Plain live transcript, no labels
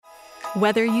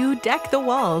Whether you deck the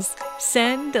walls,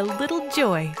 send a little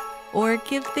joy, or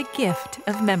give the gift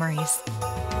of memories.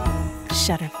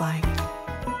 Shutterfly.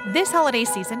 This holiday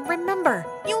season, remember,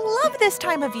 you love this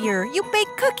time of year. You bake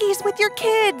cookies with your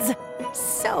kids.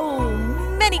 So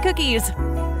many cookies.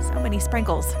 So many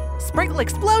sprinkles. Sprinkle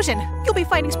explosion. You'll be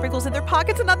finding sprinkles in their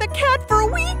pockets and on the cat for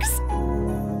weeks.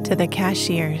 To the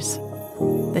cashiers,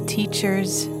 the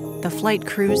teachers, the flight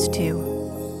crews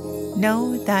too.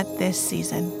 Know that this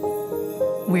season,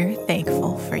 we're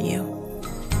thankful for you.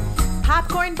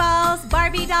 Popcorn balls,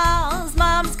 Barbie dolls,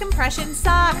 mom's compression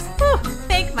socks. Whew,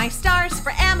 thank my stars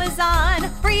for Amazon.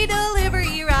 Free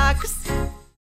delivery rocks.